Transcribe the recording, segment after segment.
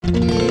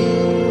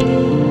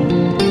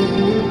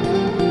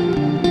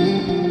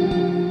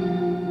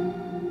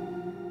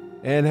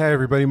And hey,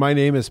 everybody, my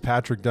name is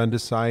Patrick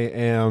Dundas. I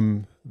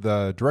am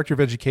the Director of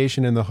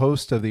Education and the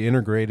host of the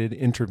Integrated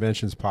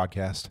Interventions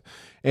podcast.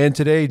 And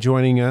today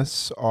joining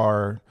us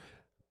are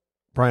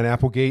Brian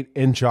Applegate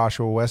and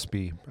Joshua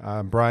Westby.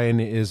 Brian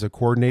is a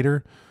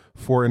coordinator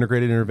for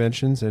Integrated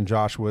Interventions, and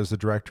Joshua is the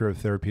Director of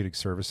Therapeutic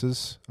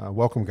Services.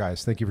 Welcome,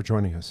 guys. Thank you for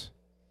joining us.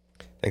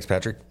 Thanks,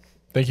 Patrick.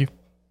 Thank you.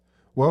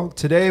 Well,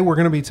 today we're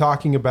going to be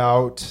talking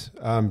about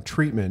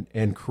treatment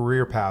and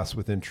career paths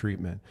within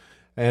treatment.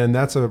 And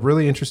that's a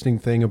really interesting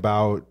thing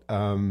about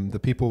the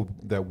people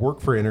that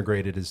work for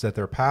Integrated is that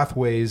their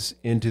pathways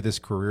into this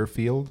career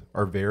field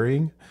are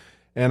varying.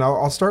 And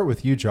I'll start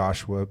with you,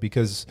 Joshua,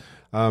 because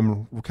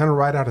kind of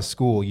right out of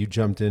school, you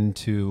jumped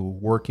into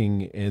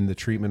working in the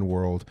treatment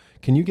world.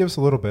 Can you give us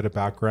a little bit of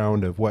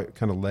background of what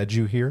kind of led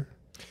you here?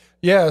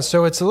 Yeah,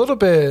 so it's a little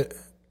bit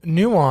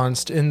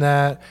nuanced in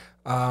that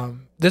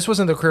this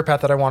wasn't the career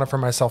path that I wanted for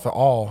myself at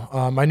all.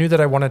 I knew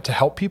that I wanted to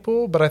help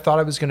people, but I thought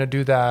I was going to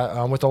do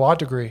that with a law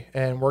degree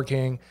and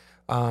working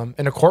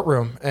in a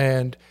courtroom.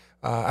 And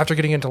after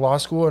getting into law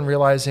school and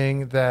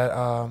realizing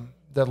that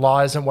that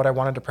law isn't what I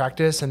wanted to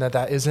practice and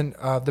that isn't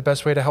the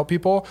best way to help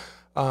people,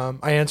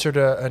 I answered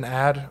an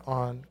ad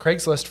on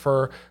Craigslist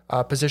for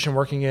a position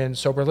working in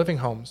sober living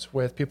homes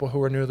with people who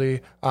were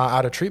newly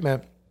out of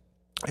treatment,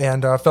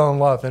 and fell in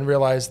love and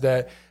realized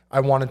that I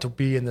wanted to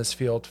be in this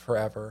field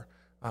forever.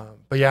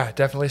 But yeah,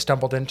 definitely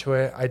stumbled into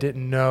it. I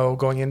didn't know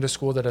going into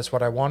school that it's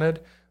what I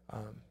wanted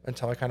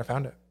until I kind of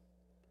found it.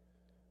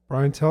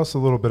 Brian, tell us a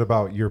little bit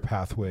about your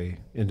pathway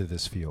into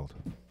this field.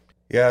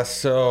 Yeah,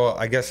 so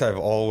I guess I've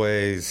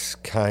always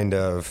kind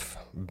of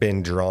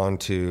been drawn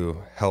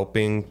to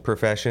helping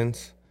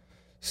professions.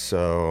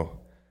 So,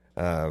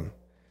 in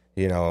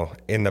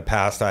the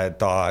past I had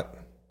thought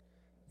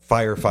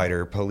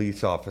firefighter,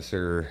 police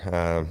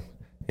officer,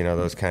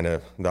 those kind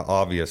of the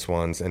obvious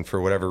ones. And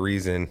for whatever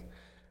reason,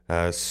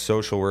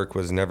 social work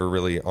was never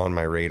really on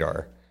my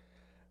radar.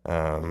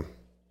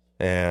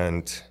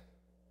 And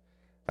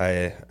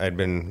I'd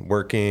been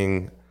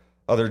working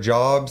other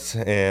jobs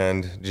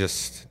and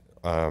just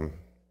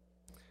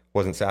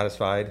wasn't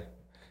satisfied.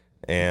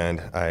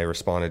 And I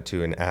responded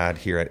to an ad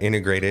here at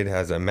Integrated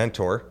as a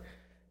mentor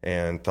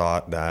and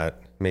thought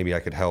that maybe I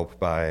could help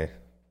by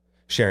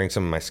sharing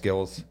some of my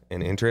skills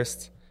and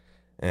interests.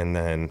 And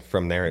then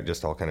from there, it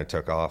just all kind of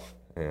took off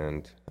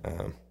and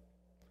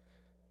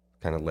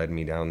kind of led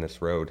me down this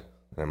road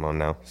that I'm on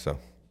now. So,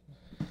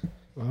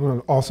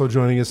 also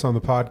joining us on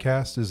the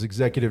podcast is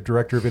Executive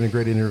Director of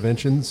Integrated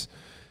Interventions,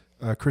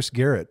 Chris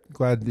Garrett.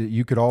 Glad that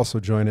you could also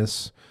join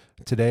us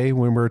today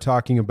when we're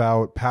talking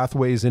about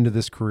pathways into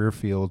this career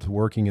field,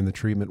 working in the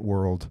treatment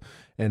world,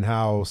 and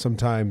how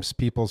sometimes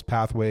people's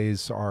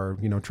pathways are,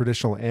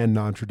 traditional and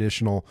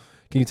non-traditional.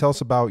 Can you tell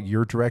us about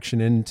your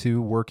direction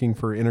into working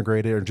for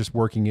Integrated or just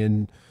working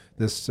in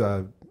this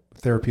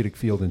therapeutic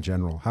field in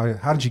general?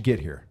 How did you get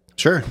here?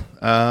 Sure.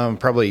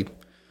 Probably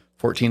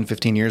 14,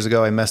 15 years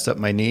ago, I messed up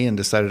my knee and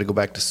decided to go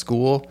back to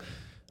school.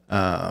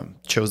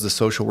 Chose the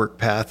social work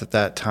path at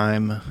that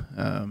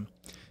time.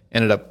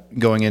 Ended up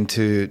going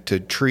into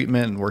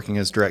treatment and working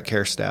as direct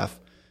care staff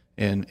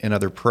in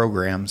other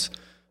programs.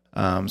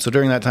 So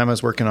during that time, I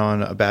was working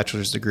on a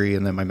bachelor's degree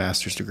and then my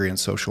master's degree in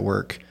social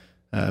work.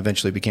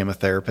 Eventually became a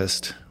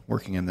therapist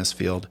working in this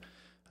field.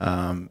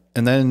 And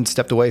then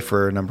stepped away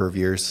for a number of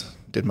years,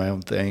 did my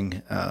own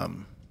thing.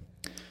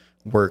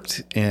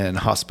 Worked in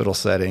hospital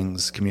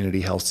settings, community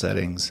health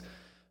settings,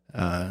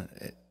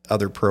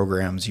 other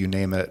programs, you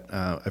name it.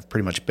 I've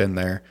pretty much been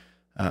there.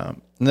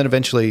 And then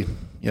eventually,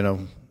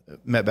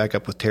 met back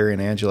up with Terry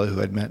and Angela,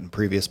 who I'd met in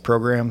previous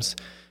programs,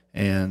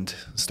 and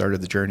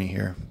started the journey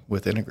here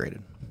with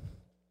Integrated.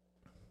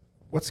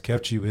 What's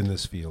kept you in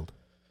this field?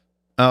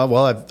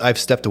 Well, I've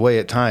stepped away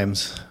at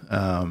times,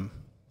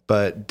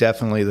 but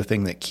definitely the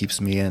thing that keeps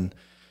me in,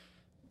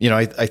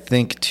 I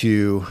think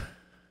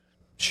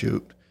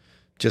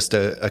just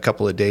a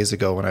couple of days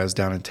ago when I was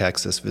down in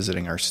Texas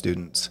visiting our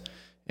students,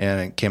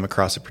 and I came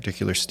across a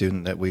particular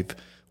student that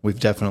we've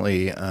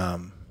definitely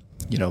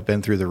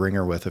been through the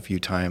ringer with a few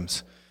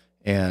times,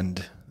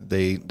 and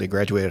they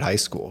graduated high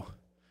school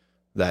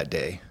that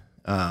day,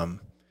 and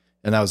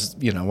that was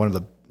one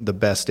of the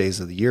best days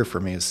of the year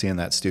for me is seeing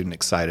that student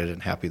excited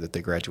and happy that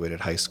they graduated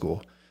high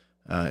school.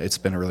 It's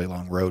been a really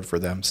long road for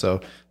them,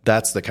 so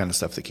that's the kind of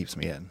stuff that keeps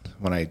me in.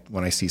 When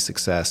I see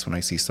success, when I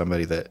see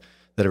somebody that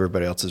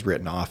everybody else has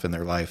written off in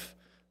their life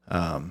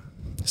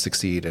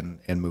succeed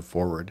and move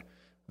forward.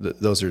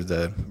 Those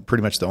are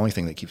pretty much the only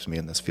thing that keeps me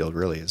in this field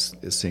really is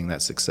seeing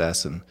that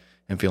success and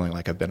feeling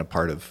like I've been a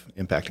part of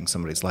impacting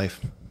somebody's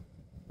life.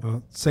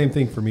 Same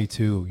thing for me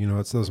too.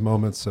 It's those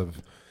moments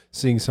of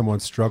seeing someone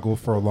struggle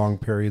for long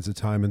periods of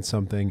time in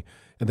something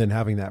and then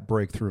having that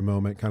breakthrough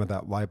moment, kind of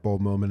that light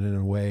bulb moment in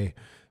a way.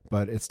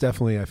 But it's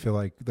definitely, I feel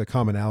like the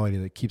commonality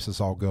that keeps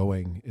us all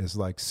going is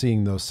like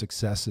seeing those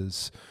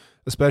successes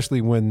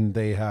especially when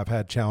they have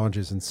had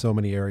challenges in so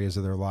many areas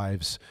of their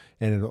lives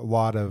and a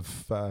lot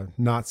of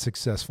not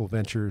successful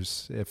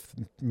ventures if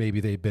maybe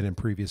they've been in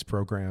previous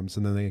programs,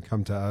 and then they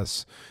come to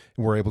us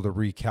and we're able to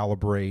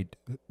recalibrate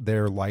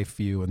their life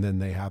view, and then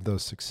they have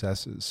those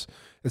successes.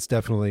 It's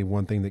definitely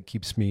one thing that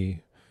keeps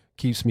me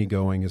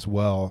going as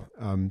well,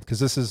 because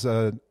this is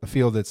a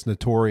field that's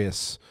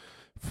notorious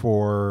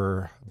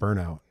for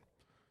burnout.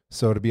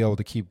 So to be able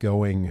to keep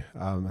going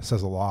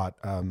says a lot,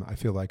 I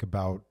feel like,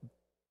 about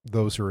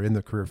those who are in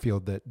the career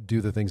field that do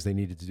the things they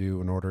need to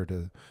do in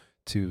order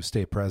to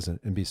stay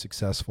present and be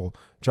successful.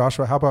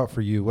 Joshua, how about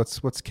for you?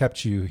 What's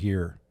kept you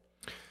here?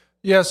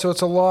 Yeah, so it's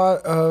a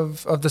lot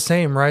of the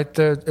same, right?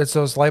 It's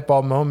those light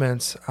bulb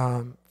moments.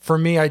 For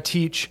me, I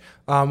teach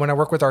when I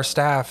work with our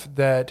staff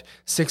that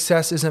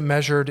success isn't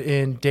measured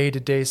in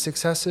day-to-day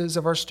successes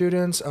of our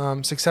students.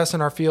 Success in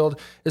our field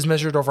is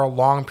measured over a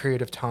long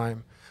period of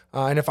time.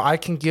 And if I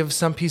can give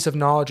some piece of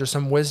knowledge or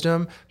some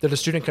wisdom that a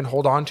student can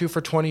hold on to for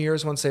 20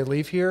 years once they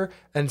leave here,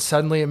 and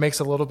suddenly it makes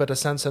a little bit of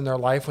sense in their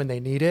life when they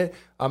need it,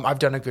 I've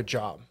done a good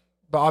job.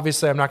 But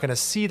obviously, I'm not going to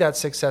see that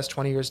success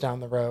 20 years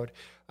down the road.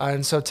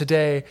 And so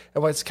today,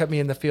 what's kept me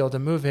in the field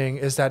and moving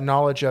is that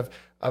knowledge of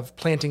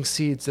planting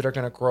seeds that are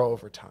going to grow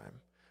over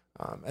time.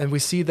 And we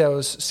see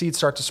those seeds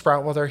start to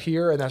sprout while they're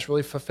here, and that's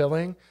really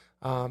fulfilling.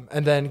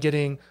 And then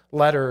getting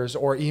letters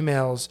or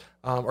emails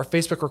or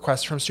Facebook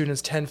requests from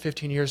students 10,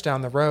 15 years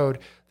down the road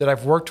that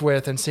I've worked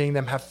with, and seeing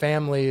them have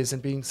families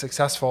and being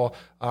successful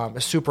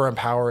is super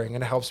empowering.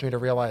 And it helps me to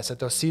realize that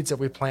those seeds that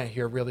we plant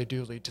here really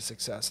do lead to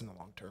success in the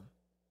long term.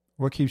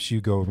 What keeps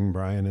you going,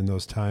 Brian, in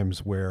those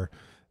times where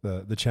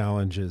the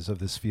challenges of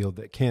this field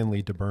that can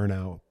lead to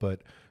burnout,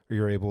 but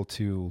you're able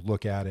to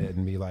look at it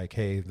and be like,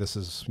 hey, this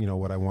is,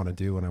 what I want to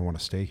do and I want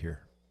to stay here?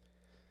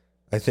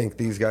 I think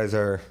these guys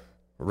are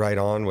right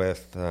on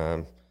with,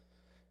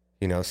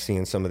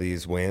 seeing some of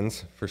these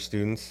wins for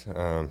students.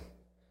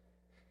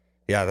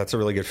 That's a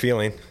really good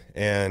feeling.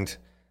 And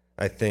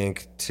I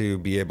think to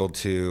be able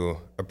to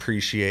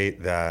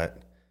appreciate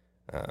that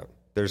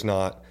there's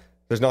not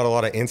a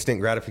lot of instant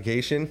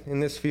gratification in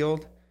this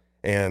field.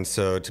 And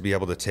so to be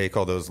able to take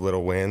all those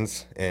little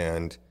wins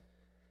and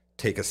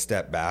take a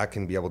step back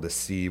and be able to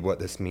see what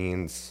this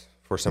means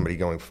for somebody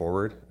going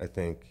forward, I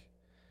think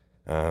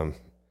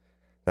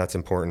that's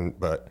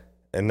important.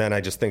 And then I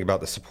just think about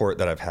the support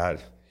that I've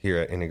had here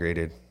at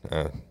Integrated.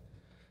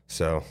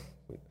 So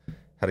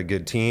had a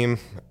good team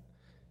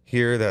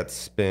here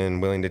that's been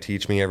willing to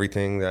teach me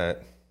everything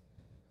that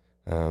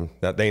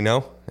they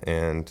know.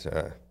 And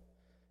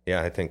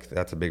I think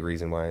that's a big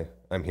reason why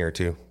I'm here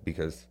too,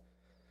 because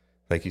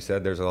like you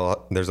said, there's a lot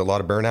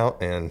of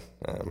burnout, and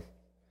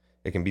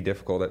it can be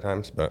difficult at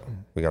times, but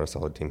we got a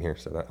solid team here,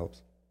 so that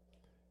helps.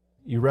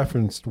 You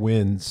referenced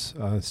wins,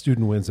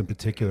 student wins in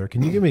particular.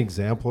 Can you give me an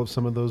example of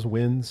some of those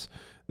wins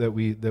that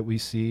we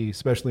see,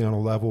 especially on a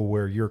level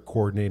where you're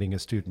coordinating a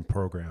student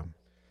program?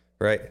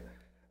 Right.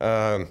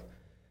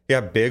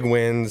 Big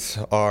wins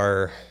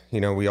are,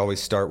 we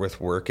always start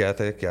with work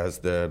ethic as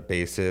the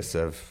basis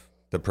of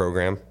the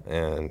program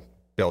and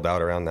build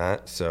out around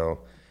that. So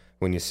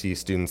when you see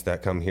students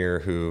that come here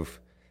who've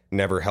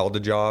never held a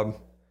job,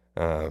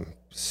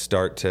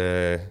 start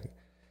to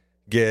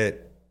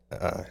get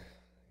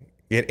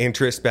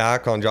interest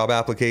back on job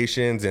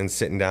applications and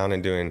sitting down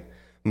and doing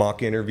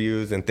mock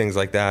interviews and things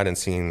like that, and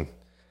seeing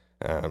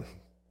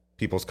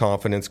people's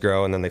confidence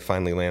grow, and then they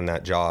finally land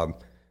that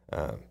job.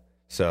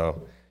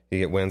 So you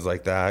get wins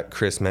like that.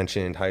 Chris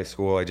mentioned high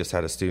school. I just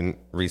had a student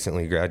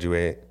recently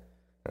graduate.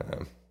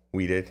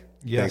 We did.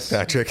 Yes.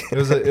 Thanks, Patrick.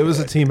 It was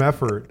a team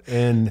effort,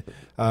 and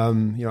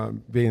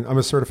I'm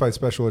a certified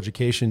special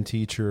education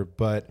teacher,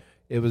 but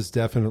it was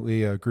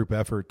definitely a group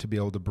effort to be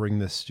able to bring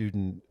this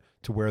student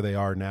to where they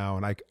are now.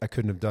 And I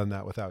couldn't have done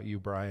that without you,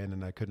 Brian,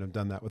 and I couldn't have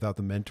done that without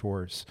the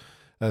mentors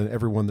and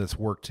everyone that's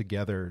worked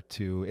together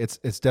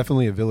it's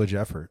definitely a village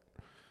effort.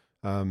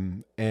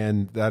 And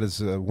that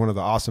is one of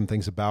the awesome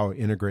things about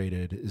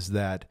Integrated, is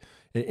that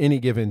at any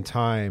given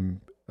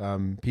time,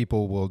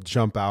 people will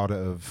jump out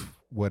of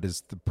what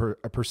is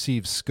a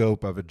perceived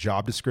scope of a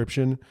job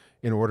description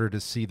in order to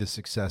see the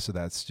success of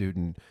that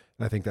student.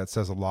 And I think that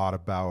says a lot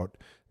about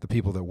the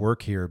people that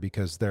work here,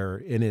 because they're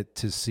in it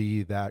to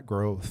see that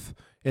growth.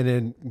 And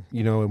then,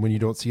 and when you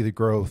don't see the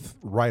growth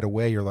right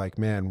away, you're like,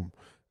 man,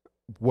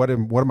 what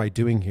am I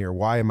doing here?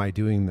 Why am I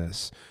doing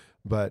this?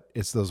 But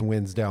it's those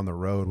wins down the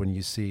road when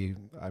you see,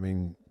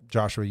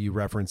 Joshua, you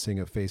referencing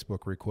a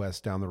Facebook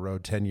request down the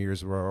road 10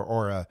 years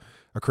or a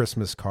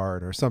Christmas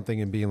card or something,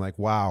 and being like,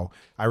 wow,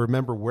 I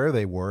remember where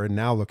they were and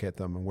now look at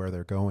them and where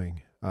they're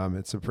going.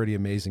 It's a pretty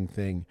amazing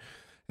thing.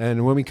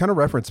 And when we kind of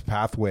reference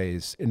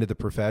pathways into the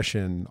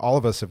profession, all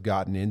of us have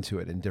gotten into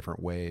it in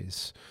different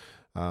ways.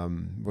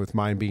 With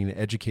mine being an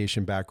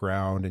education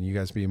background and you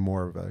guys being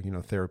more of a,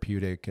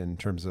 therapeutic in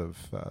terms of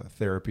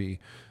therapy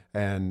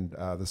and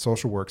the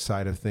social work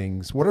side of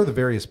things. What are the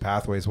various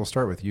pathways? We'll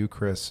start with you,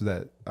 Chris, so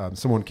that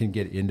someone can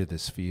get into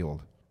this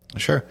field.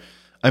 Sure.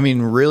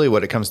 Really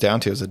what it comes down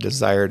to is a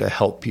desire to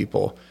help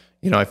people.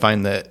 I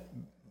find that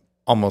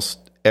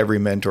almost every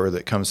mentor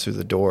that comes through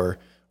the door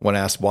when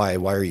asked why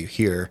are you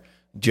here,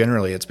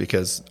 generally it's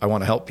because I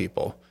want to help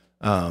people.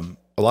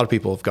 A lot of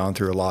people have gone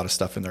through a lot of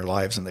stuff in their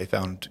lives, and they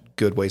found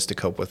good ways to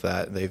cope with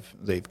that.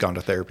 They've gone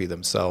to therapy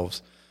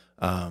themselves.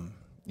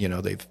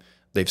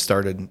 They've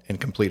started and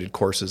completed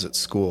courses at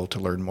school to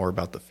learn more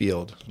about the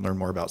field, learn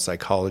more about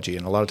psychology,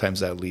 and a lot of times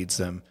that leads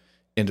them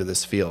into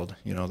this field.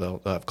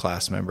 They'll have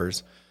class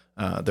members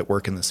that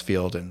work in this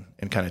field and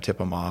kind of tip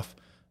them off.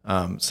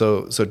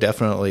 So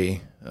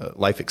definitely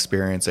life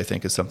experience, I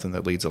think, is something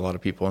that leads a lot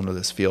of people into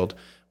this field.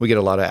 We get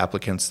a lot of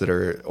applicants that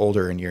are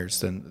older in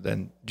years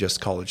than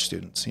just college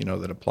students,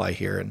 that apply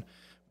here and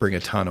bring a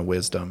ton of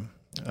wisdom.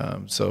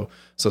 So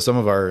some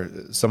of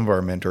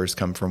our mentors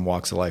come from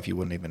walks of life you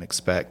wouldn't even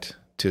expect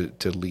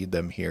to lead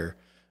them here,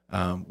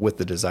 with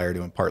the desire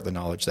to impart the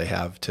knowledge they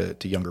have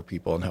to younger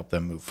people and help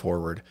them move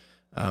forward.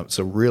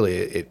 So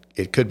really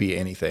it could be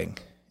anything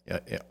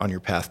on your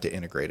path to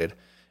integrated.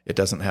 It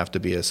doesn't have to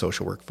be a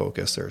social work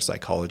focus or a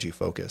psychology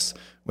focus.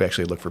 We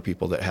actually look for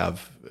people that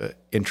have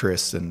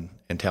interests and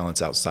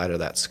talents outside of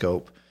that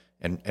scope,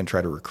 and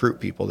try to recruit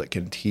people that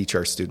can teach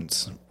our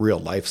students real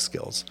life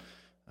skills,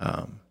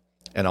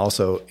 and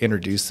also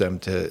introduce them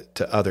to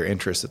other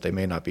interests that they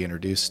may not be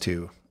introduced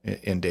to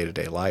in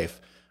day-to-day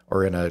life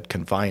or in a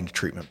confined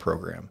treatment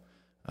program.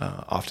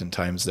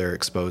 Oftentimes they're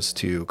exposed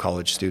to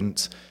college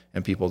students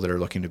and people that are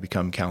looking to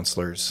become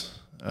counselors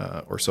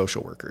or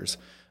social workers.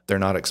 They're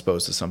not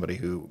exposed to somebody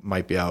who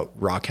might be out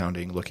rock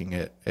hounding, looking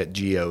at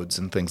geodes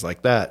and things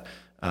like that,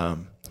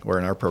 where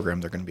in our program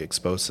they're going to be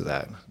exposed to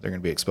that. They're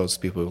going to be exposed to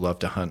people who love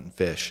to hunt and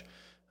fish,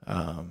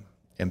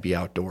 and be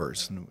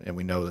outdoors. And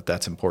we know that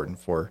that's important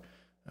for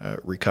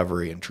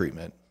recovery and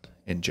treatment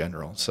in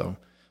general. So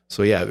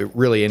yeah,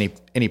 really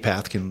any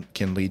path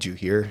can lead you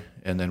here,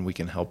 and then we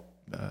can help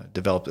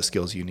develop the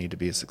skills you need to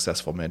be a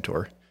successful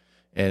mentor,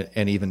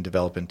 and even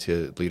develop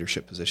into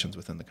leadership positions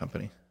within the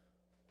company.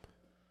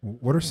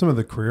 What are some of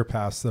the career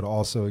paths that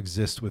also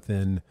exist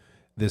within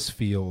this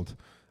field?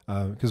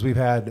 Because we've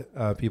had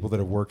people that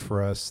have worked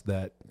for us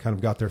that kind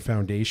of got their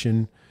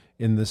foundation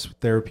in this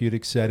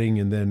therapeutic setting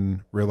and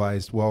then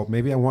realized, well,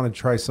 maybe I want to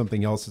try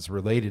something else that's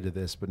related to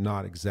this, but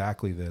not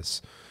exactly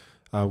this.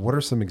 What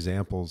are some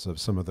examples of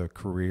some of the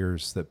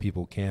careers that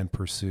people can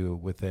pursue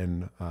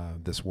within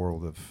this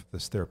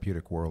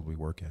therapeutic world we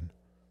work in?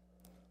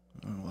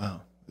 Oh,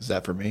 wow. Is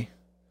that for me?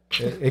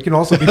 It can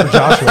also be for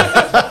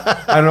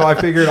Joshua. I don't know. I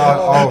figured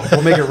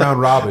we'll make it round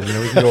robin.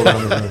 We can go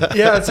around the room.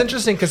 Yeah, it's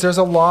interesting because there's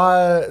a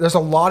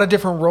lot of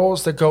different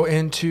roles that go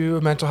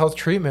into mental health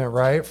treatment,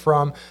 right?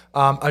 From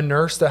a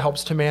nurse that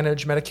helps to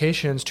manage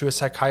medications, to a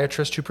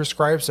psychiatrist who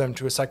prescribes them,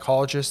 to a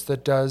psychologist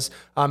that does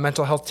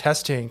mental health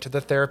testing, to the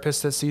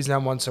therapist that sees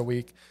them once a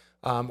week,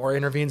 or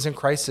intervenes in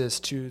crisis,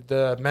 to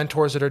the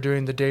mentors that are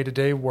doing the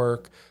day-to-day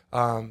work.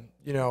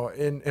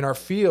 In our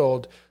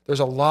field, there's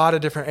a lot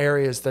of different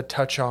areas that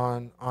touch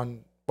on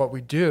what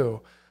we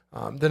do.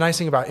 The nice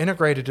thing about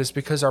integrated is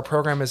because our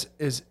program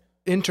is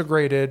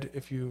integrated,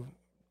 if you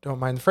don't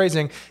mind the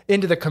phrasing,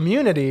 into the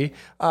community,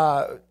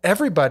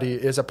 everybody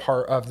is a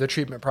part of the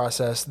treatment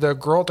process. The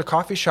girl at the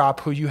coffee shop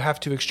who you have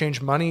to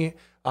exchange money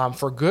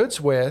for goods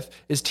with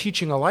is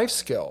teaching a life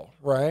skill,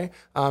 right?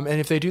 And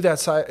if they do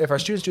that if our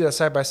students do that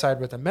side by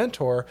side with a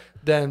mentor,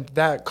 then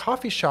that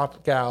coffee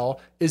shop gal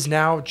is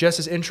now just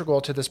as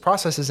integral to this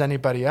process as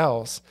anybody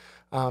else.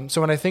 So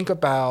when I think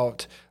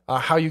about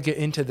how you get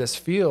into this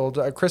field,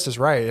 Chris is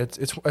right.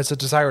 It's a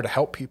desire to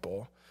help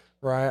people,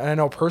 right? And I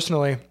know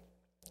personally,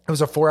 it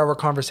was a 4-hour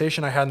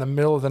conversation I had in the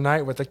middle of the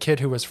night with a kid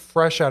who was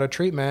fresh out of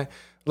treatment,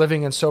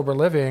 living in sober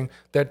living,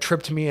 that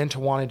tripped me into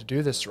wanting to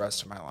do this the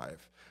rest of my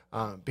life.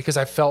 Because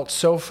I felt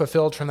so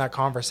fulfilled from that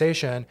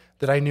conversation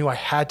that I knew I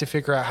had to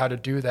figure out how to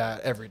do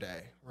that every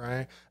day,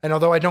 right? And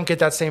although I don't get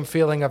that same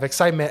feeling of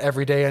excitement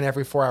every day in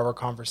every 4-hour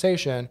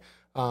conversation,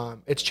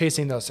 it's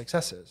chasing those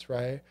successes,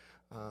 right?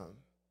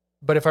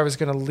 But if I was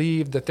going to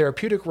leave the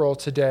therapeutic role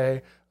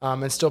today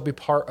and still be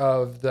part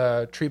of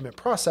the treatment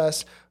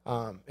process,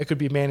 it could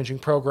be managing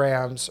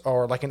programs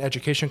or like an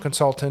education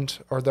consultant,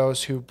 or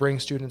those who bring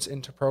students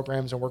into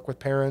programs and work with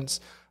parents.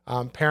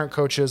 Parent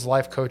coaches,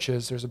 life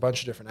coaches, there's a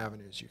bunch of different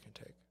avenues you can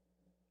take.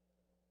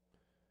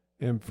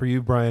 And for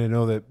you, Brian, I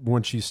know that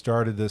once you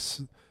started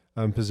this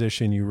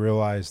position, you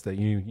realized that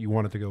you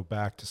wanted to go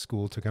back to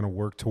school to kind of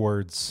work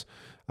towards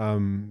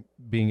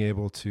being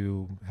able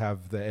to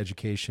have the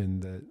education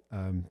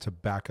that to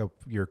back up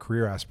your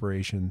career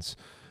aspirations.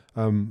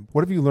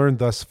 What have you learned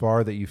thus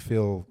far that you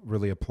feel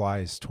really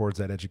applies towards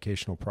that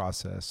educational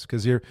process?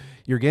 Because you're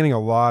gaining a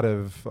lot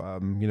of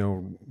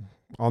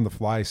on the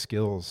fly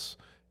skills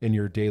in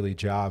your daily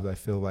job. I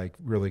feel like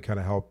really kind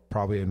of help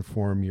probably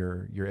inform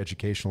your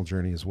educational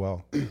journey as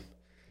well.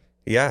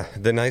 Yeah,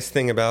 the nice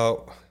thing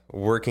about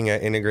working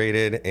at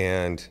Integrated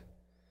and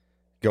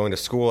going to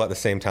school at the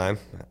same time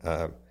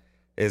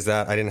is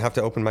that I didn't have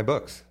to open my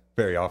books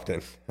very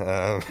often.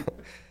 I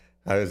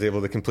was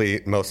able to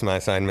complete most of my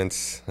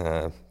assignments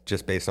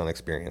just based on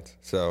experience.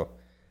 So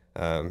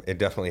it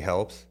definitely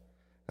helps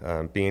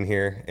being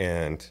here.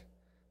 And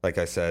like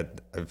I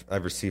said,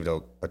 I've received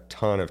a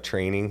ton of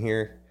training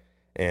here,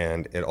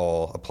 and it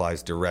all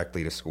applies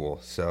directly to school.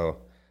 So,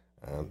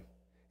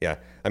 yeah,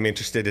 I'm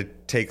interested to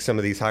take some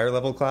of these higher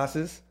level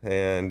classes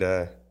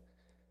and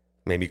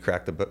maybe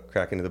crack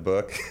into the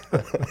book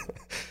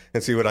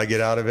and see what I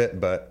get out of it.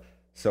 But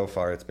so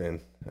far, it's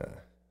been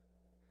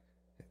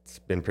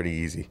pretty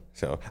easy.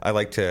 So I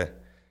like to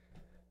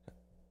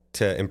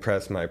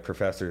impress my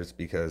professors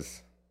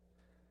because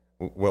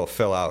we'll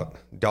fill out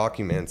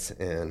documents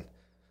and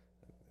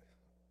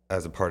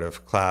as a part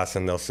of class,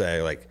 and they'll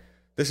say like,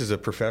 "This is a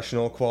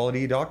professional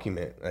quality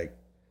document. Like,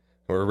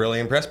 we're really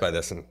impressed by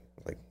this." And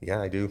like,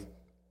 yeah, I do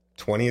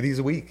 20 of these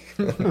a week.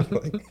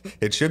 Like,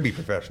 it should be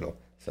professional.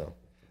 So,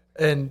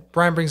 and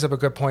Brian brings up a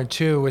good point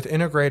too. With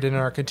integrated in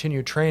our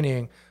continued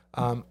training,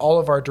 all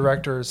of our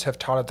directors have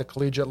taught at the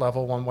collegiate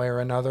level one way or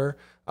another.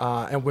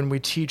 And when we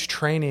teach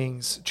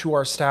trainings to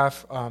our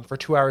staff for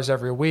 2 hours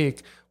every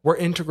week, we're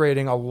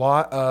integrating a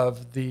lot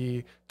of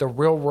the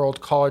real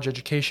world college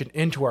education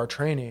into our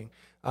training.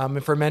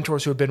 And for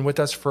mentors who have been with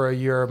us for a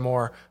year or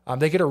more,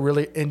 they get a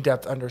really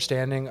in-depth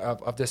understanding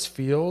of this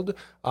field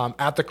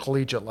at the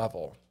collegiate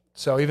level.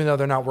 So even though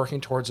they're not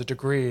working towards a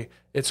degree,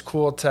 it's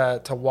cool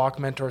to walk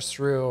mentors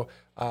through,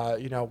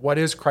 what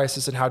is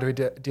crisis and how do we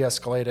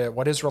de-escalate it?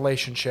 What is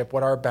relationship?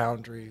 What are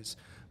boundaries?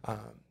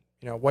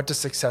 What does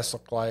success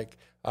look like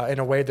in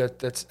a way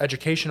that's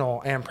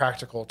educational and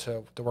practical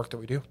to the work that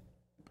we do?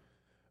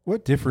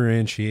 What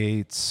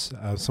differentiates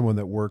someone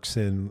that works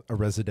in a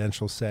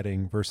residential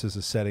setting versus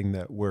a setting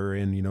that we're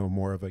in,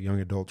 more of a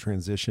young adult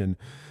transition?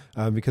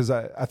 Because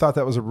I thought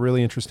that was a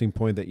really interesting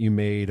point that you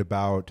made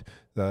about,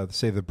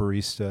 say, the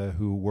barista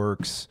who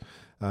works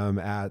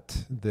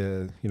at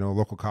the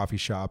local coffee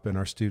shop, and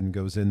our student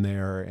goes in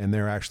there and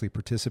they're actually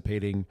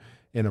participating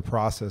in a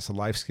process, a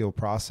life skill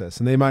process,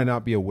 and they might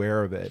not be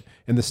aware of it,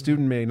 and the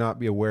student may not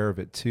be aware of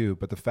it too.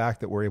 But the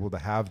fact that we're able to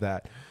have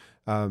that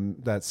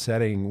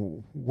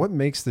setting, what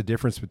makes the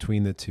difference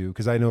between the two?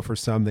 Because I know for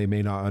some they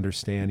may not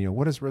understand,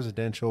 what is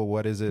residential,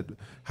 what is it,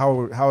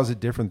 how is it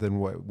different than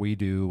what we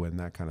do, and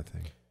that kind of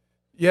thing.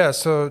 Yeah,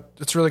 so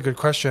it's a really good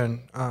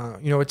question.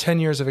 With 10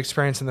 years of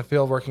experience in the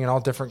field, working in all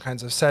different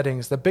kinds of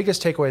settings, the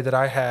biggest takeaway that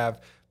I have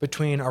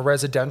between a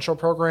residential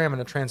program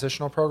and a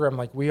transitional program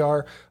like we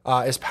are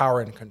is power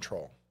and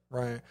control,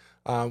 right?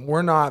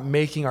 We're not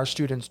making our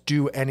students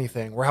do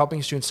anything. We're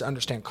helping students to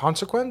understand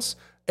consequence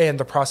and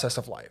the process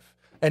of life.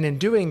 And in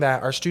doing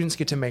that, our students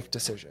get to make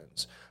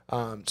decisions.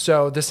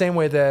 So the same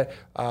way that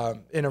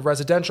in a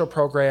residential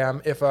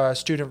program, if a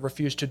student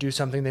refused to do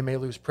something, they may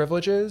lose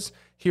privileges.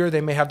 Here,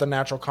 they may have the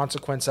natural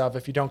consequence of,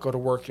 if you don't go to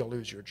work, you'll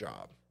lose your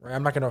job. Right?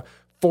 I'm not going to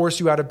force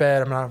you out of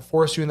bed. I'm not going to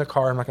force you in the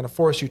car. I'm not going to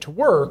force you to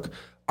work.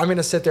 I'm going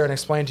to sit there and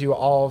explain to you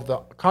all of the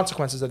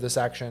consequences of this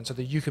action so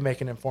that you can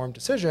make an informed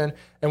decision.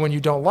 And when you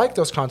don't like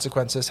those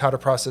consequences, how to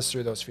process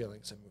through those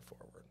feelings and move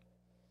forward.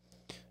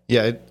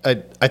 Yeah,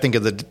 I think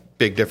of the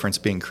big difference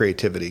being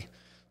creativity.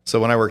 So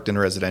when I worked in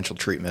residential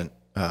treatment,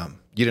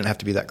 you didn't have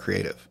to be that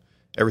creative.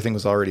 Everything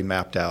was already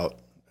mapped out.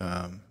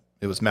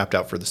 It was mapped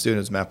out for the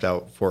students, mapped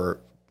out for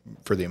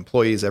the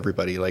employees,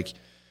 everybody. Like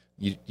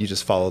you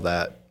just follow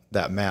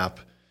that map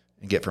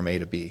and get from A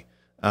to B.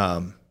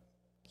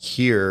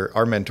 Here,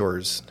 our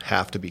mentors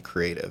have to be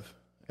creative.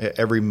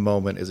 Every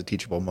moment is a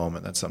teachable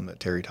moment. That's something that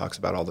Terry talks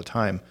about all the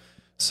time.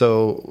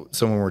 So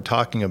when we're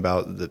talking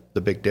about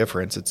the big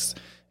difference, it's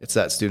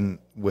that student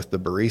with the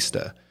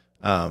barista.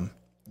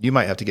 You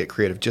might have to get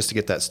creative just to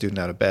get that student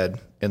out of bed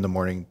in the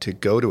morning to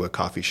go to a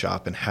coffee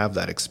shop and have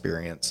that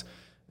experience.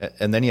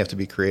 And then you have to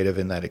be creative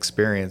in that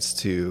experience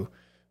to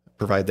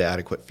provide the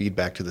adequate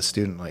feedback to the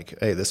student, like,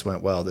 hey, this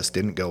went well, this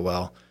didn't go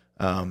well,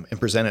 and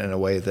present it in a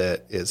way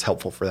that is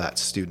helpful for that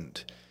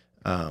student.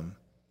 And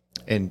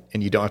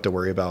you don't have to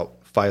worry about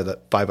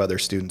five other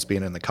students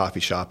being in the coffee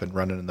shop and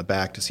running in the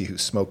back to see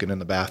who's smoking in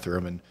the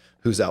bathroom and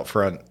who's out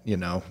front,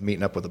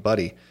 meeting up with a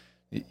buddy.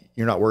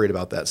 You're not worried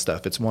about that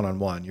stuff. It's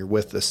one-on-one. You're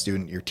with the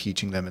student, you're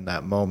teaching them in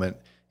that moment,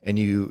 and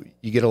you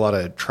get a lot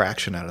of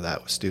traction out of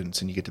that with students,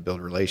 and you get to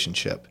build a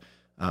relationship.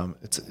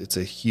 It's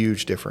a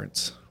huge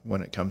difference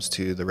when it comes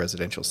to the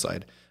residential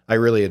side. I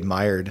really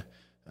admired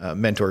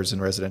mentors in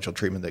residential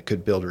treatment that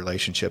could build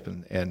relationship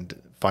and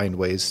find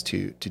ways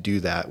to do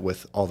that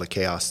with all the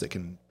chaos that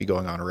can be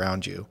going on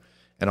around you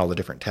and all the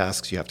different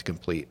tasks you have to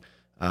complete.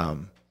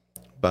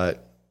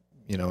 But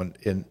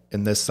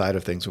in this side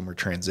of things, when we're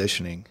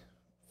transitioning,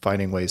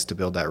 finding ways to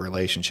build that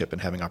relationship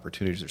and having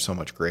opportunities are so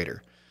much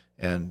greater,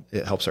 and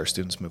it helps our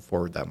students move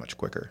forward that much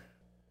quicker.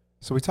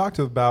 So we talked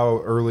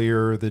about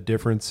earlier the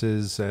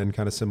differences and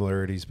kind of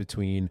similarities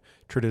between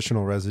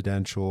traditional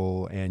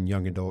residential and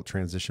young adult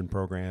transition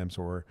programs,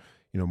 or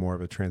more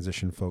of a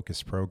transition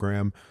focused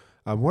program.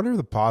 What are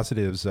the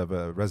positives of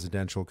a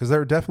residential? Because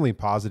there are definitely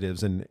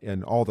positives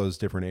in all those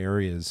different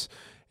areas.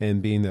 And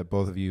being that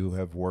both of you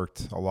have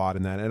worked a lot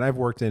in that, and I've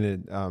worked in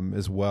it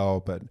as well,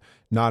 but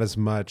not as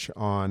much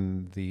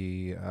on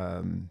the,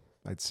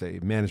 I'd say,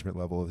 management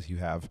level as you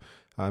have.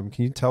 Can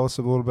you tell us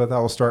a little bit about that?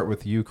 We'll start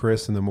with you,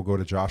 Chris, and then we'll go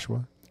to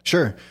Joshua.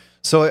 Sure.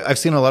 So I've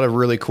seen a lot of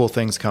really cool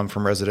things come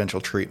from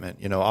residential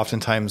treatment.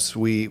 Oftentimes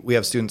we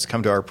have students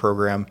come to our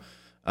program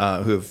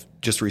who have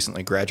just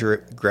recently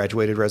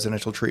graduated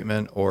residential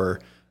treatment,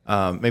 or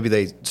maybe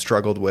they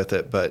struggled with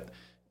it. But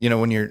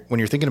when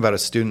you're thinking about a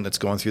student that's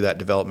going through that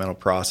developmental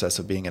process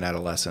of being an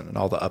adolescent and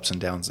all the ups and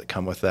downs that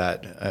come with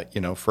that,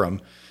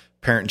 from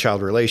parent and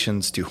child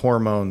relations to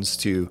hormones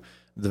to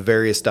the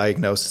various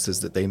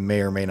diagnoses that they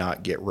may or may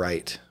not get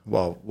right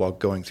while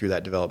going through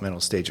that developmental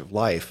stage of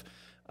life.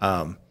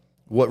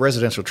 What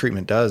residential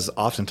treatment does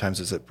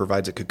oftentimes is it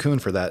provides a cocoon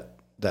for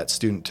that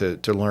student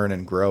to learn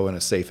and grow in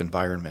a safe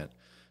environment.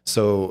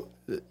 So,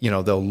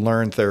 they'll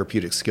learn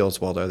therapeutic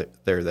skills while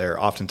they're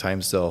there.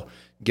 Oftentimes they'll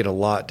get a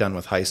lot done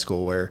with high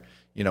school where,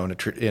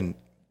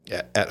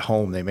 at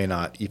home, they may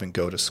not even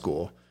go to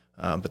school,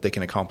 but they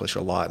can accomplish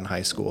a lot in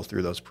high school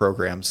through those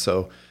programs.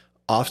 So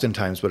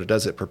oftentimes what it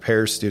does, it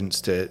prepares students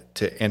to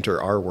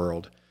enter our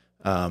world.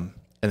 And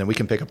then we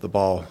can pick up the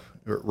ball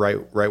right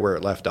where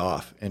it left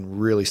off and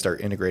really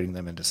start integrating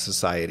them into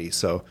society.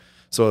 So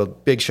a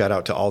big shout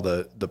out to all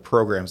the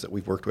programs that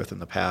we've worked with in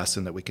the past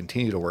and that we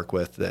continue to work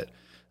with that,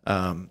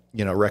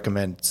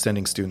 recommend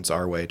sending students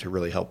our way to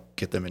really help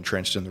get them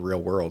entrenched in the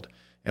real world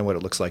and what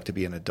it looks like to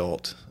be an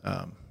adult.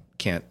 I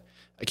can't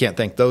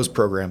thank those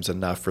programs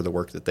enough for the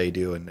work that they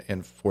do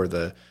and for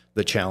the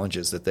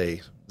challenges that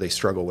they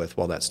struggle with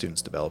while that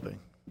student's developing.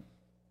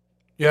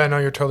 Yeah, no,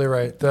 you're totally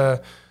right.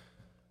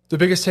 The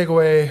biggest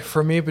takeaway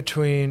for me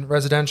between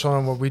residential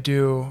and what we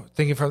do,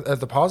 thinking from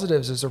the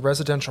positives, is a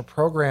residential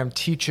program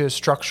teaches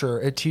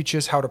structure. It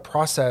teaches how to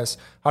process,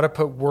 how to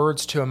put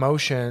words to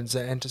emotions,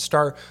 and to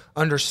start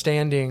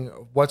understanding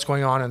what's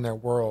going on in their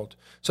world.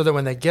 So that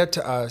when they get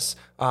to us,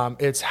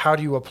 it's how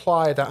do you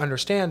apply that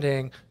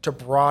understanding to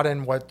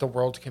broaden what the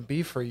world can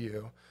be for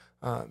you.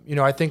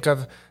 I think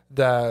of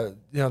the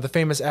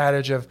famous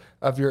adage of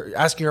you're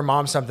asking your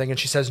mom something and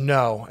she says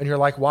no, and you're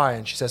like, why?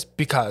 And she says,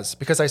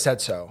 because I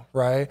said so,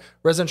 right?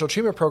 Residential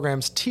treatment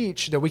programs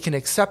teach that we can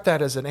accept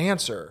that as an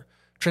answer.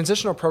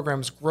 Transitional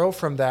programs grow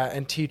from that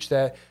and teach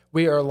that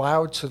we are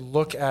allowed to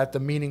look at the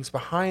meanings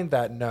behind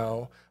that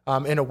no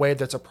in a way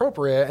that's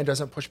appropriate and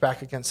doesn't push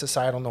back against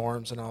societal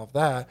norms and all of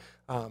that.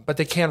 But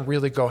they can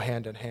really go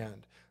hand in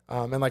hand.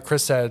 And like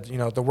Chris said,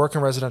 the work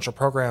in residential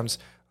programs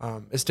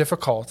is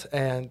difficult,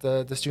 and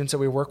the students that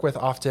we work with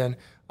often,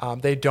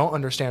 they don't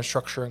understand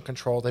structure and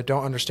control. They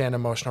don't understand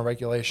emotional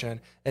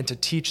regulation, and to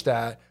teach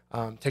that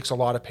takes a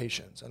lot of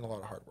patience and a lot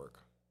of hard work.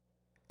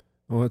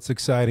 Well, it's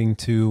exciting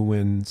too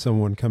when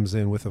someone comes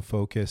in with a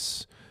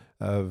focus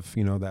of,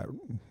 that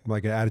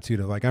like an attitude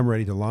of like, I'm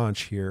ready to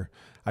launch here.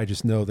 I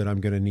just know that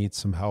I'm going to need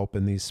some help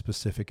in these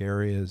specific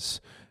areas.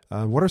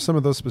 What are some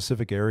of those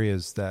specific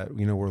areas that,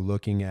 we're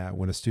looking at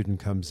when a student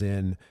comes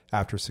in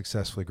after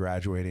successfully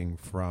graduating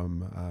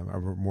from a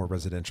more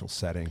residential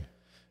setting?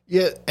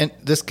 Yeah, and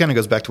this kind of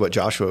goes back to what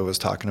Joshua was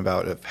talking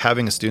about of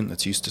having a student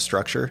that's used to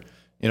structure.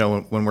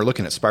 When we're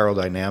looking at spiral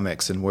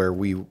dynamics and where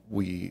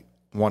we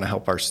want to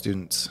help our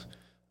students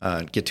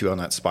get to on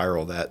that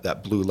spiral,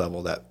 that blue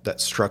level,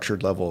 that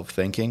structured level of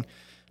thinking,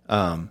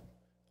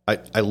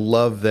 I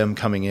love them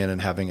coming in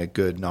and having a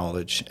good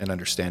knowledge and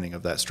understanding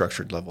of that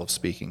structured level of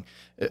speaking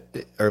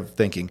or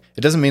thinking.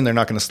 It doesn't mean they're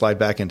not going to slide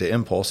back into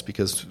impulse,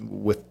 because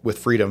with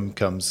freedom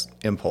comes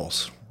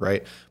impulse,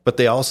 right? But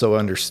they also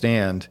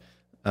understand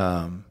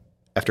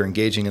after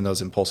engaging in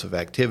those impulsive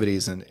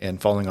activities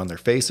and falling on their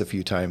face a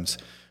few times,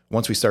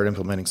 once we start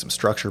implementing some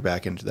structure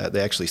back into that,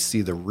 they actually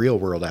see the real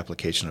world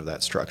application of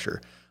that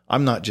structure.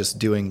 I'm not just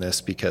doing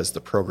this because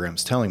the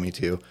program's telling me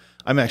to.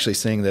 I'm actually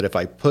seeing that if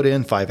I put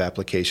in 5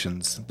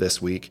 applications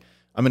this week,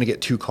 I'm going to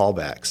get 2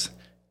 callbacks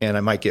and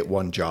I might get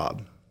 1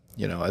 job,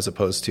 as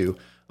opposed to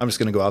I'm just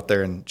going to go out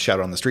there and shout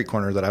on the street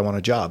corner that I want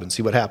a job and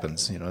see what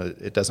happens.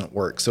 It doesn't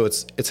work. So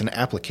it's an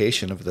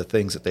application of the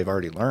things that they've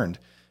already learned,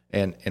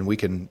 and we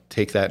can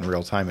take that in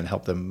real time and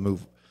help them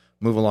move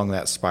along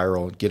that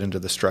spiral, get into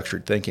the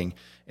structured thinking,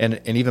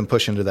 and even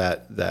push into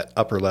that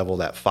upper level,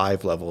 that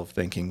 5 level of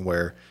thinking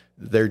where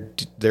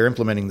they're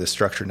implementing the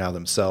structure now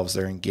themselves.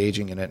 They're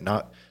engaging in it,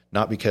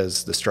 not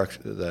because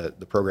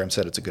the program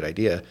said it's a good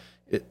idea.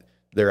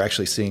 They're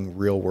actually seeing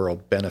real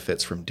world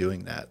benefits from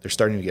doing that. They're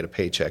starting to get a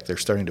paycheck. They're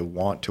starting to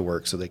want to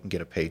work so they can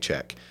get a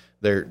paycheck.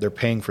 They're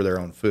paying for their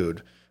own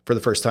food. For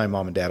the first time,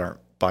 mom and dad aren't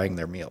buying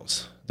their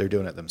meals. They're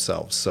doing it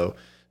themselves. So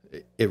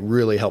it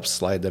really helps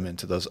slide them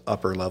into those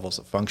upper levels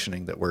of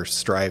functioning that we're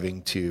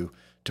striving to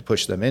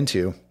push them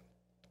into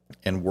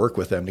and work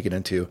with them to get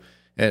into.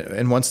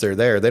 And once they're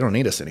there, they don't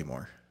need us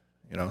anymore.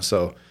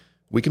 So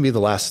we can be the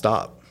last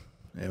stop.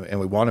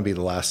 And we want to be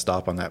the last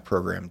stop on that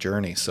program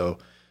journey. So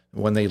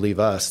when they leave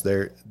us,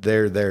 they're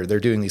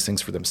doing these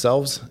things for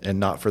themselves and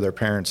not for their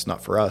parents,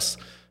 not for us,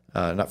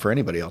 not for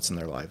anybody else in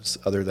their lives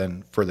other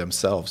than for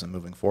themselves and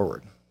moving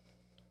forward.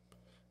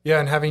 Yeah,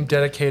 and having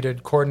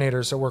dedicated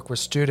coordinators that work with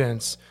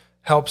students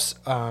helps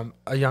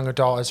a young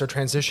adult as they're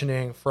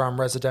transitioning from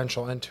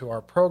residential into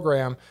our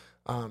program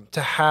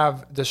to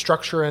have the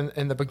structure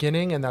in the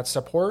beginning and that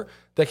support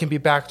that can be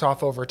backed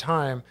off over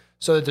time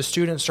so that the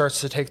student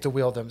starts to take the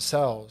wheel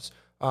themselves.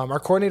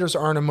 Our coordinators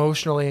aren't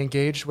emotionally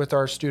engaged with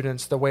our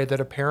students the way that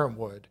a parent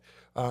would.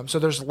 So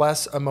there's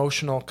less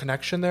emotional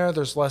connection there.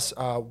 There's less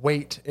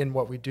weight in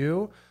what we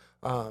do,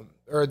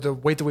 or the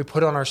weight that we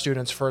put on our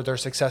students for their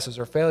successes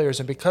or failures.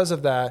 And because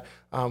of that,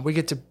 we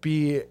get to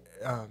be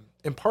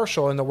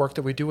impartial in the work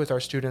that we do with our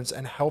students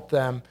and help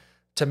them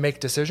to make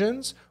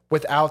decisions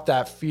without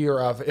that fear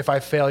of, if I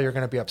fail, you're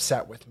going to be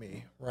upset with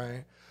me,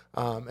 right?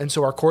 And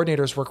so our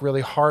coordinators work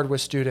really hard with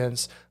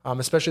students,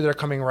 especially that are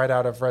coming right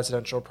out of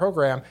residential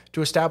program,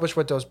 to establish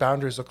what those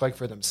boundaries look like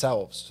for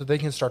themselves, so they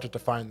can start to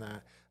define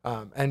that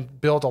and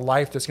build a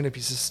life that's going to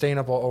be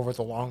sustainable over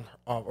the long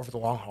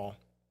haul,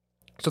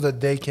 so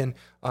that they can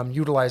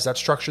utilize that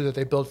structure that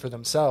they build for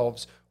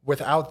themselves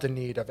without the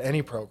need of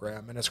any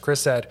program. And as Chris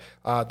said,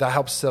 that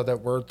helps so that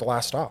we're the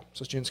last stop,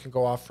 so students can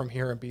go off from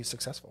here and be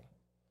successful.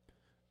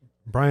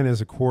 Brian, as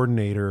a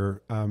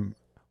coordinator,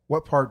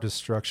 what part does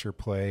structure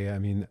play? I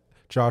mean,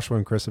 Joshua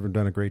and Chris have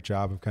done a great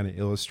job of kind of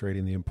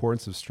illustrating the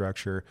importance of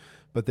structure,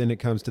 but then it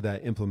comes to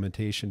that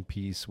implementation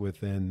piece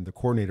within the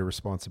coordinator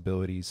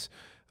responsibilities.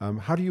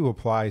 How do you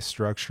apply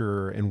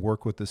structure and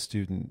work with the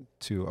student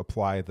to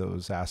apply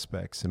those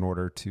aspects in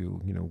order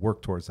to,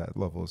 work towards that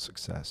level of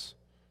success?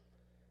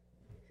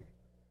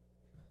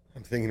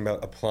 I'm thinking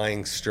about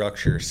applying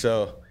structure.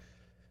 So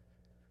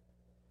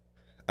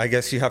I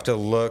guess you have to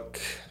look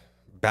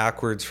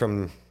backwards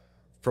from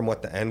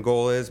what the end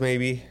goal is,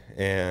 maybe.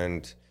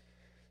 And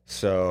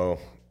so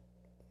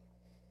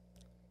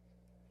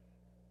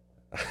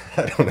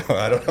I don't know.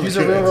 I don't have Use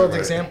a real world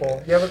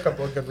example. You have a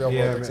couple of good real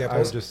world examples.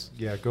 I would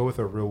just go with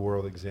a real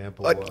world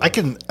example.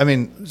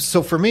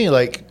 So for me,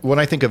 like when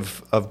I think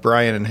of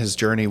Brian and his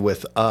journey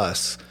with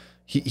us,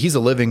 he's a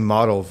living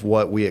model of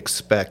what we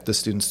expect the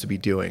students to be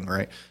doing,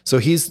 right? So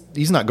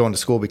he's not going to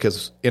school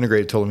because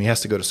Integrated told him he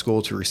has to go to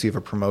school to receive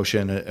a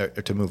promotion or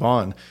to move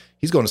on.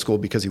 He's going to school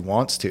because he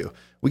wants to.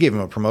 We gave him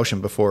a promotion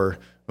before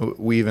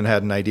we even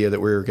had an idea that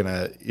we were going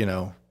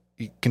to,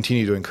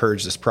 continue to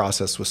encourage this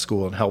process with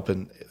school and help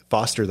and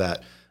foster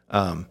that.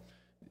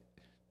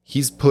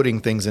 He's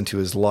putting things into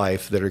his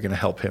life that are going to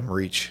help him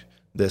reach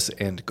this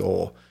end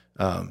goal.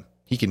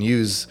 He can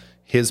use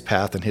his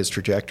path and his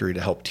trajectory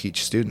to help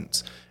teach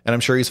students. And I'm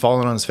sure he's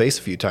fallen on his face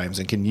a few times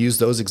and can use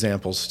those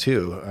examples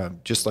too,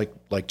 just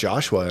like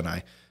Joshua and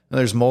I. And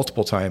there's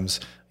multiple times,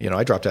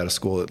 I dropped out of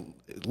school at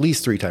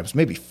least 3 times,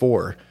 maybe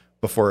 4,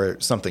 before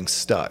something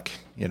stuck.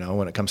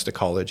 When it comes to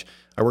college,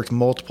 I worked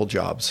multiple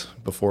jobs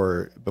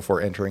before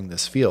entering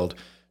this field,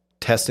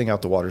 testing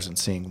out the waters and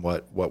seeing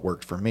what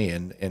worked for me.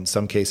 And in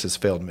some cases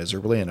failed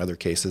miserably, in other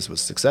cases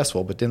was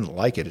successful, but didn't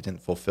like it. It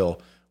didn't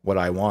fulfill what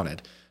I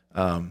wanted.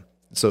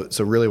 So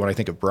really when I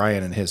think of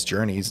Brian and his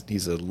journey,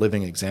 he's a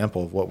living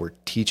example of what we're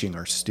teaching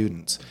our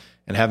students,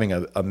 and having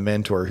a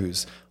mentor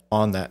who's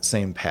on that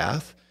same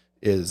path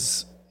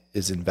is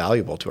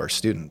invaluable to our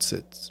students.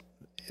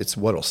 It's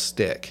what'll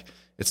stick.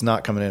 It's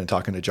not coming in and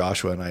talking to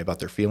Joshua and I about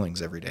their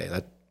feelings every day.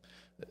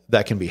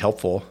 That can be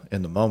helpful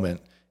in the moment.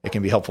 It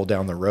can be helpful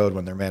down the road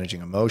when they're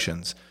managing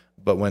emotions.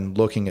 But when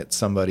looking at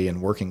somebody and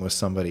working with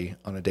somebody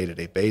on a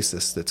day-to-day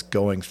basis that's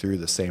going through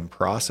the same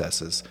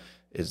processes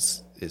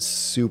is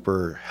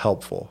super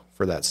helpful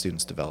for that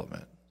student's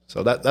development.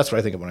 So that's what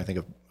I think of when I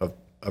think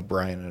of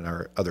Brian and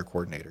our other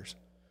coordinators.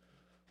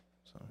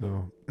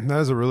 No,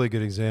 that is a really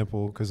good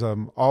example, because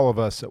all of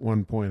us at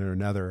one point or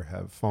another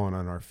have fallen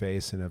on our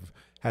face and have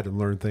had to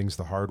learn things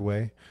the hard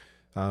way.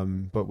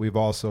 But we've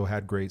also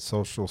had great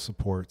social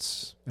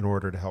supports in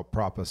order to help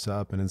prop us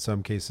up. And in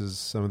some cases,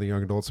 some of the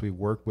young adults we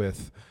work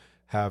with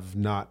have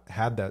not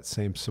had that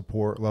same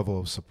level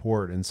of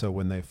support. And so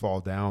when they fall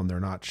down, they're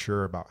not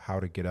sure about how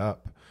to get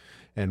up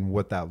and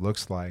what that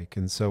looks like.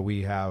 And so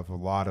we have a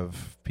lot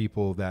of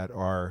people that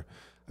are,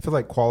 I feel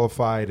like,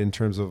 qualified in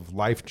terms of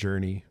life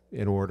journey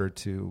in order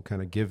to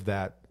kind of give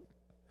that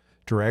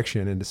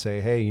direction and to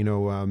say, hey,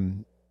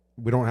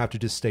 we don't have to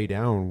just stay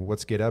down.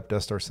 Let's get up,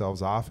 dust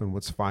ourselves off, and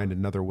let's find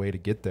another way to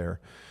get there.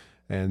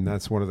 And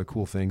that's one of the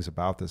cool things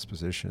about this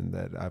position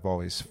that I've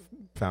always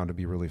found to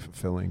be really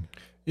fulfilling.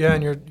 Yeah,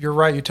 and you're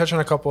right. You touch on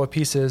a couple of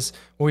pieces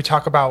when we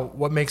talk about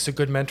what makes a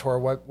good mentor,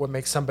 what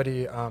makes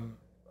somebody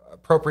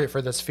appropriate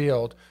for this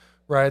field,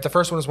 right? The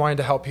first one is wanting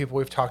to help people.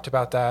 We've talked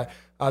about that.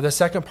 The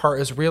second part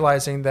is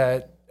realizing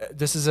that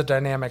this is a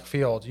dynamic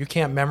field. You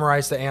can't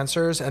memorize the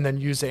answers and then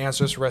use the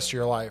answers the rest of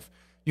your life.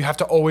 You have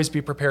to always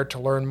be prepared to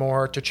learn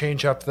more, to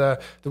change up the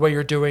way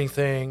you're doing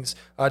things,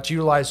 to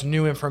utilize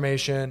new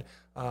information.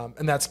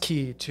 And that's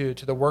key to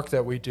the work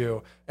that we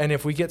do. And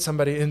if we get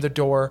somebody in the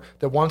door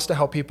that wants to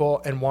help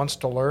people and wants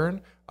to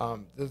learn,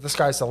 the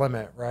sky's the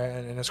limit, right?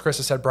 And as Chris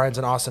has said, Brian's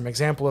an awesome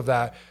example of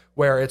that,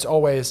 where it's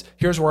always,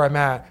 here's where I'm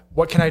at,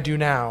 what can I do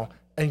now?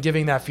 And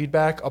giving that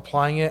feedback,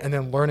 applying it, and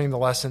then learning the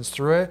lessons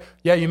through it.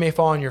 Yeah, you may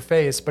fall on your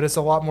face, but it's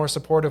a lot more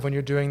supportive when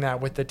you're doing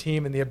that with the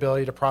team and the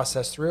ability to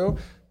process through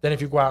than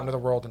if you go out into the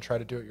world and try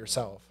to do it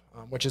yourself,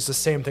 which is the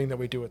same thing that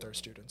we do with our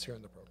students here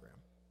in the program.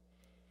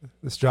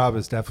 This job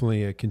is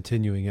definitely a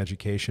continuing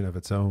education of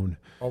its own.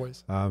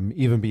 Always.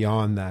 Even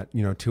beyond that,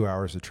 2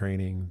 hours of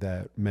training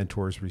that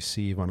mentors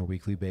receive on a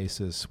weekly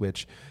basis,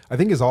 which I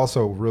think is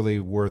also really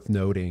worth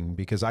noting,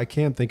 because I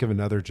can't think of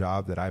another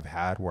job that I've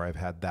had where I've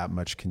had that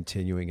much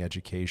continuing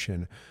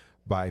education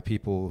by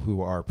people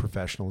who are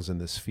professionals in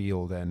this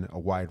field and a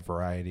wide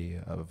variety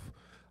of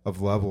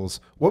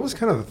levels. What was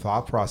kind of the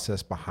thought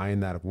process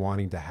behind that, of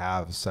wanting to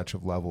have such a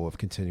level of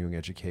continuing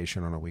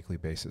education on a weekly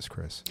basis,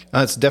 Chris?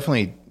 It's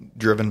definitely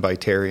driven by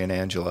Terry and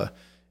Angela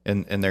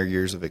and their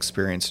years of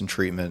experience in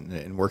treatment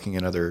and working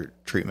in other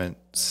treatment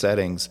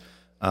settings.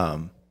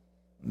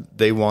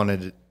 They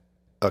wanted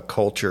a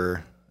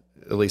culture,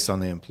 at least on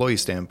the employee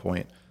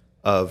standpoint,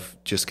 of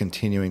just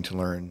continuing to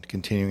learn,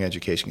 continuing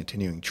education,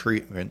 continuing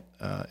treatment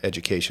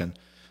education,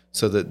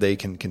 so that they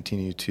can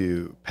continue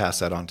to pass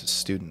that on to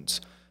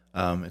students.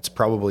 It's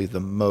probably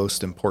the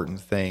most important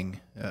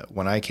thing.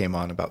 When I came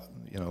on about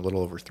a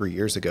little over 3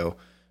 years ago,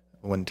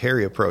 when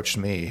Terry approached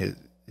me,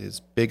 his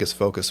biggest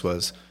focus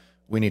was,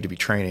 we need to be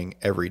training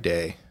every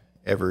day.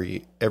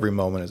 Every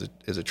moment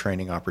is a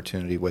training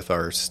opportunity with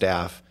our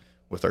staff,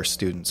 with our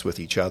students, with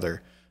each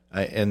other.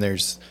 And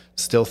there's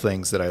still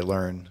things that I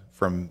learn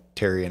from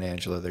Terry and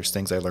Angela. There's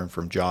things I learned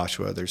from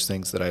Joshua. There's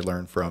things that I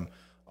learned from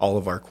all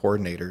of our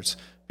coordinators,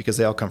 because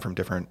they all come from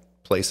different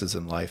places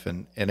in life.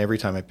 And every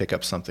time I pick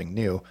up something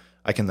new,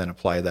 I can then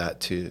apply that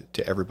to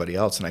everybody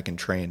else, and I can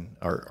train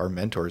our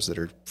mentors that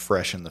are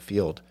fresh in the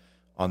field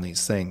on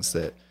these things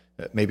that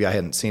maybe I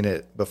hadn't seen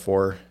it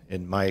before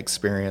in my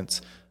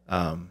experience.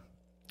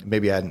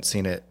 Maybe I hadn't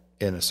seen it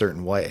in a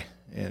certain way,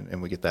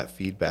 and we get that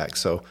feedback.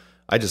 So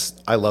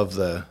I love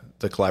the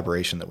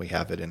collaboration that we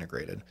have at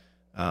Integrated.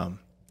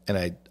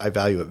 And I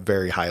value it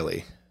very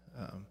highly.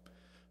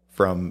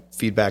 From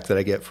feedback that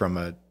I get from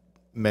a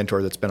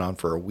mentor that's been on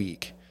for a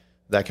week,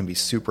 that can be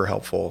super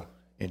helpful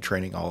in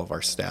training all of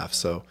our staff.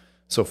 So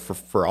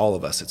for all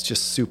of us, it's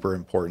just super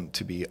important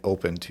to be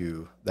open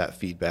to that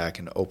feedback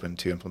and open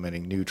to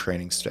implementing new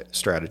training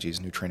strategies,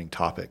 new training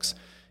topics,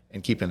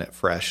 and keeping it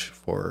fresh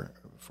for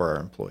our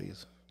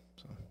employees.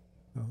 So.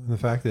 And the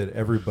fact that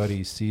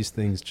everybody sees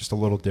things just a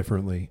little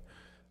differently,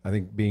 I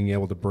think being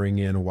able to bring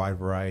in a wide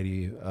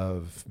variety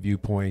of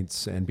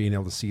viewpoints and being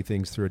able to see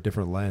things through a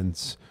different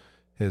lens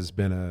has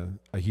been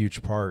a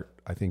huge part,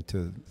 I think,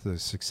 to the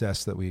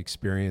success that we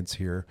experience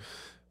here.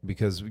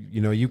 Because,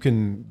 you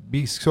can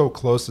be so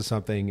close to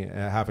something,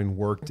 having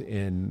worked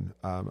in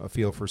a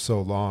field for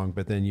so long,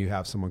 but then you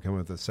have someone come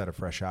with a set of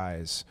fresh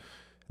eyes,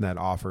 and that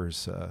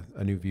offers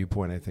a new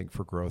viewpoint, I think,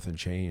 for growth and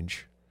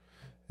change.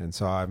 And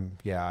so I'm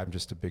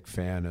just a big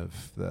fan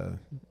of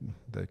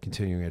the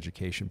continuing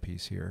education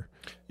piece here.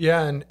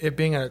 Yeah, and it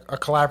being a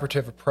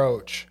collaborative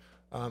approach,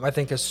 I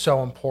think is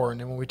so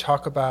important. And when we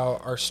talk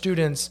about our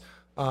students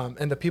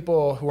and the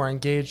people who are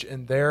engaged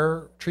in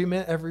their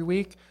treatment every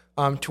week,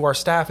 to our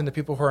staff and the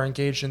people who are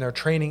engaged in their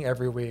training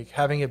every week,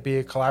 having it be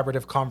a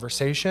collaborative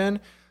conversation,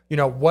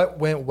 what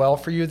went well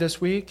for you this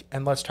week,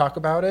 and let's talk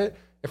about it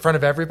in front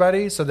of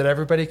everybody so that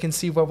everybody can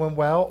see what went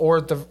well,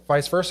 or the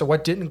vice versa,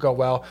 what didn't go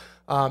well.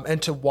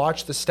 And to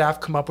watch the staff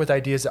come up with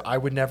ideas that I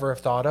would never have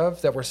thought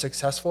of, that were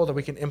successful, that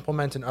we can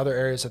implement in other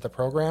areas of the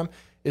program,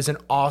 is an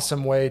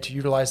awesome way to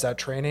utilize that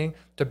training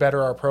to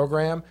better our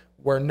program,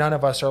 where none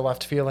of us are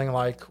left feeling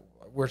like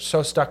we're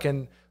so stuck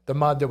in the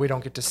mud that we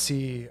don't get to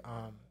see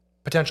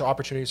potential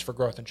opportunities for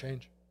growth and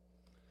change.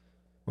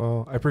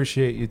 Well, I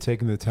appreciate you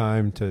taking the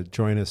time to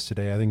join us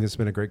today. I think this has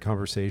been a great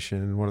conversation.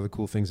 And one of the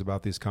cool things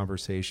about these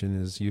conversations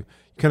is you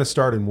kind of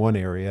start in one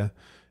area,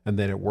 and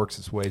then it works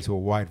its way to a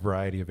wide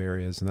variety of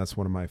areas. And that's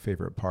one of my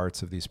favorite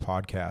parts of these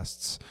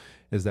podcasts,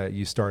 is that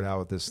you start out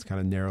with this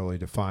kind of narrowly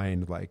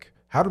defined, like,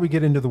 how do we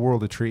get into the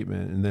world of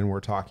treatment? And then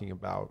we're talking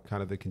about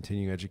kind of the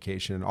continuing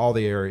education and all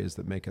the areas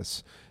that make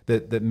us,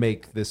 that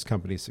make this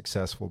company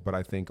successful. But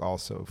I think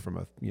also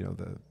from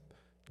the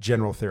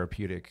general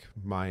therapeutic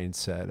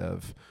mindset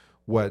of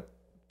what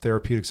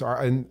therapeutics are.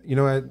 And,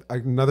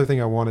 another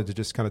thing I wanted to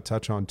just kind of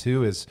touch on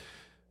too is,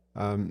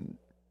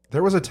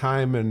 there was a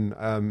time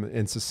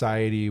in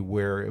society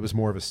where it was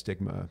more of a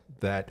stigma,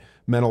 that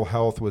mental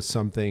health was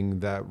something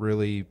that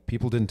really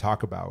people didn't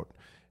talk about.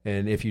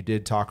 And if you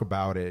did talk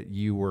about it,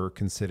 you were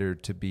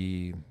considered to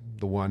be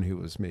the one who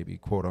was maybe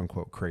quote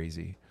unquote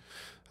crazy.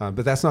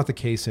 But that's not the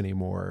case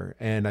anymore.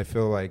 And I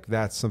feel like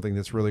that's something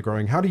that's really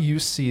growing. How do you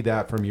see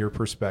that from your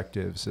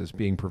perspectives as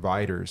being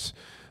providers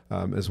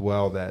as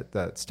well,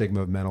 that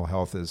stigma of mental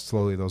health is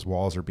slowly, those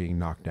walls are being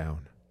knocked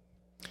down?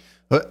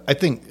 But I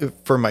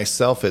think for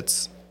myself,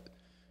 it's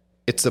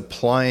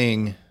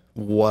applying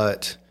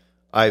what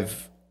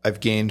I've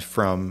gained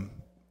from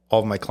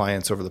all of my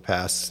clients over the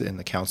past in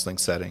the counseling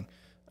setting,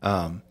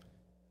 and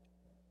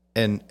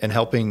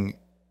helping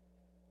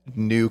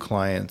new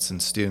clients and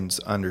students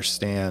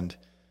understand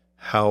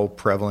how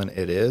prevalent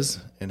it is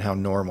and how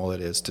normal it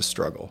is to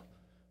struggle.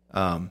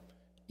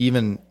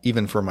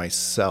 Even for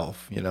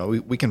myself,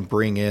 we can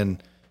bring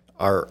in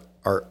our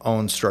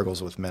own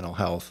struggles with mental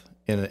health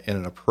in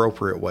an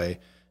appropriate way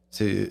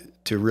to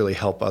really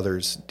help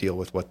others deal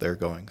with what they're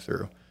going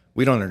through.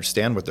 We don't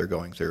understand what they're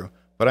going through,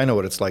 but I know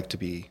what it's like to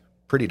be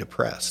pretty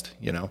depressed,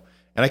 you know,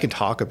 and I can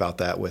talk about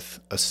that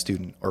with a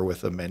student or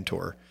with a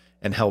mentor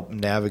and help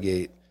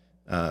navigate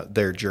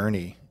their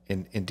journey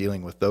in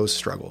dealing with those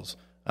struggles,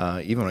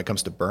 even when it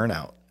comes to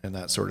burnout and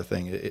that sort of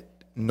thing.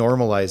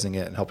 Normalizing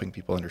it and helping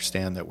people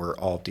understand that we're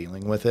all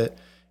dealing with it,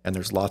 and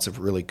there's lots of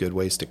really good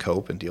ways to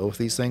cope and deal with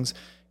these things,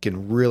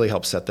 can really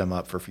help set them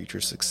up for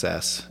future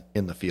success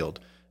in the field,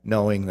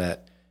 knowing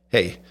that,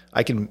 hey,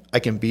 I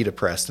can be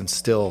depressed and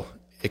still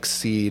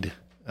exceed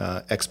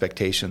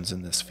expectations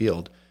in this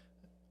field.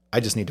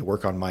 I just need to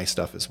work on my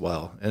stuff as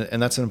well.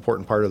 And that's an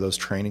important part of those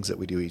trainings that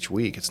we do each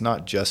week. It's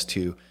not just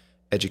to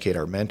educate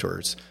our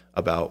mentors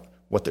about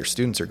what their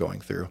students are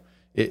going through.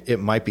 It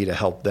might be to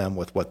help them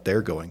with what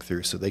they're going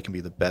through so they can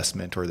be the best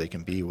mentor they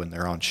can be when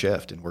they're on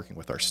shift and working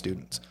with our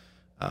students.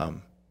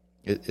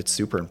 It's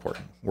super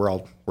important. We're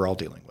all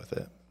dealing with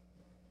it.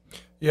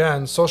 Yeah,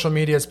 and social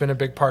media has been a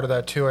big part of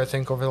that too, I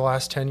think, over the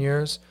last 10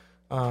 years.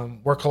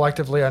 We're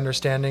collectively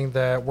understanding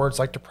that words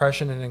like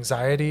depression and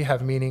anxiety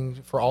have meaning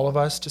for all of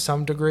us to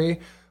some degree,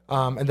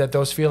 and that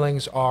those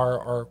feelings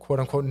are quote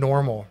unquote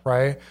normal,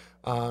 right?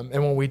 And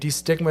when we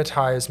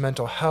destigmatize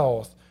mental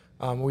health,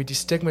 when we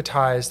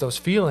destigmatize those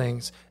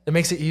feelings, it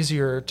makes it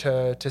easier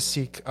to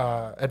seek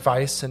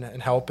advice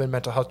and help in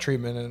mental health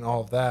treatment and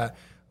all of that.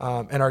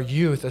 And our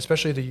youth,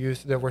 especially the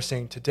youth that we're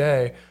seeing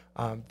today,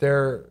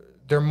 they're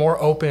more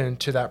open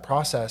to that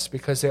process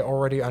because they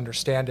already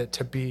understand it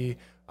to be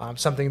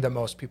something that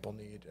most people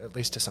need, at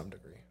least to some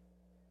degree.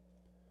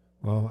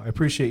 Well, I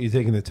appreciate you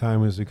taking the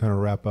time as we kind of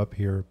wrap up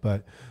here,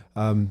 but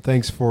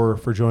thanks for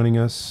joining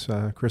us,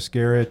 Chris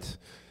Garrett,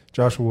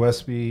 Joshua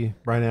Westby,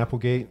 Brian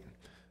Applegate,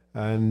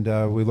 and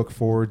we look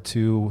forward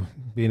to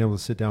being able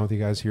to sit down with you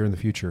guys here in the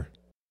future.